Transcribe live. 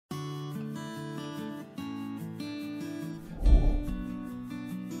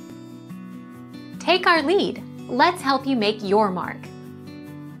Take our lead. Let's help you make your mark.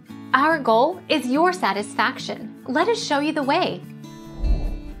 Our goal is your satisfaction. Let us show you the way.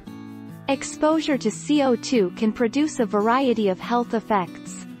 Exposure to CO2 can produce a variety of health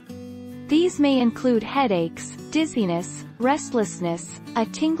effects. These may include headaches, dizziness, restlessness, a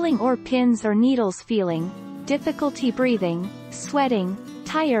tingling or pins or needles feeling, difficulty breathing, sweating,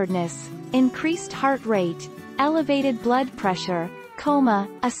 tiredness, increased heart rate, elevated blood pressure, coma,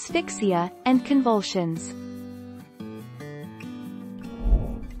 asphyxia, and convulsions.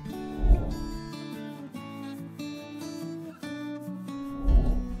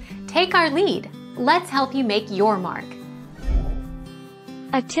 Take our lead. Let's help you make your mark.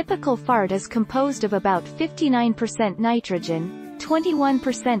 A typical fart is composed of about 59% nitrogen,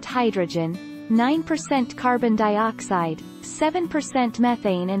 21% hydrogen, 9% carbon dioxide, 7%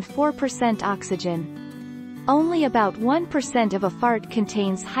 methane and 4% oxygen. Only about 1% of a fart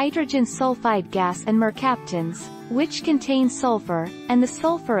contains hydrogen sulfide gas and mercaptans, which contain sulfur, and the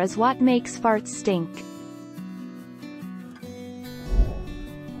sulfur is what makes farts stink.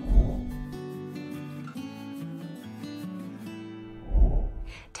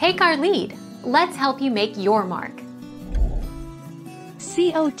 Take our lead. Let's help you make your mark.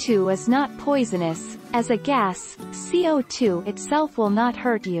 CO2 is not poisonous. As a gas, CO2 itself will not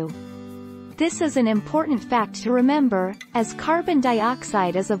hurt you. This is an important fact to remember, as carbon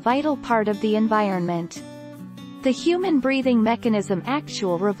dioxide is a vital part of the environment. The human breathing mechanism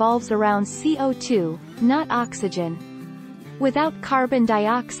actually revolves around CO2, not oxygen. Without carbon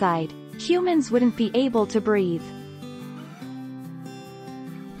dioxide, humans wouldn't be able to breathe.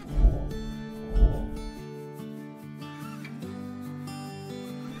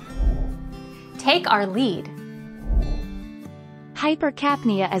 Take our lead.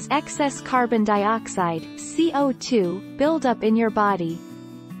 Hypercapnia is excess carbon dioxide, CO2, buildup in your body.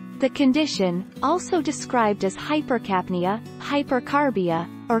 The condition, also described as hypercapnia, hypercarbia,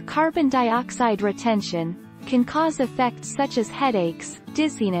 or carbon dioxide retention, can cause effects such as headaches,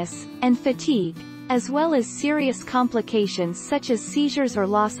 dizziness, and fatigue, as well as serious complications such as seizures or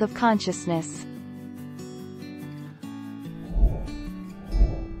loss of consciousness.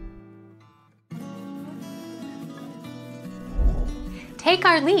 Take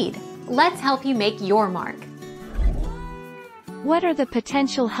our lead. Let's help you make your mark. What are the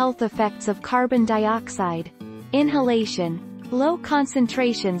potential health effects of carbon dioxide? Inhalation. Low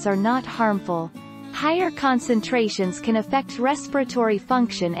concentrations are not harmful. Higher concentrations can affect respiratory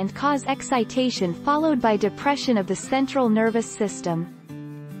function and cause excitation followed by depression of the central nervous system.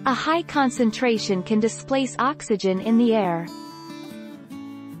 A high concentration can displace oxygen in the air.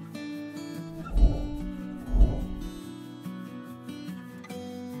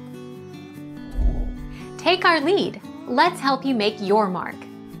 Take our lead. Let's help you make your mark.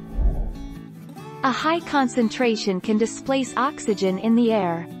 A high concentration can displace oxygen in the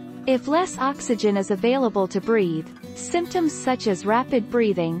air. If less oxygen is available to breathe, symptoms such as rapid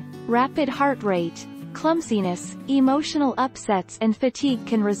breathing, rapid heart rate, clumsiness, emotional upsets and fatigue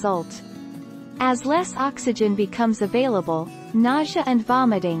can result. As less oxygen becomes available, nausea and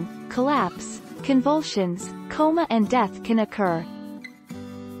vomiting, collapse, convulsions, coma and death can occur.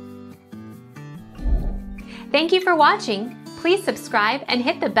 Thank you for watching. Please subscribe and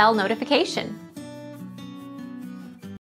hit the bell notification.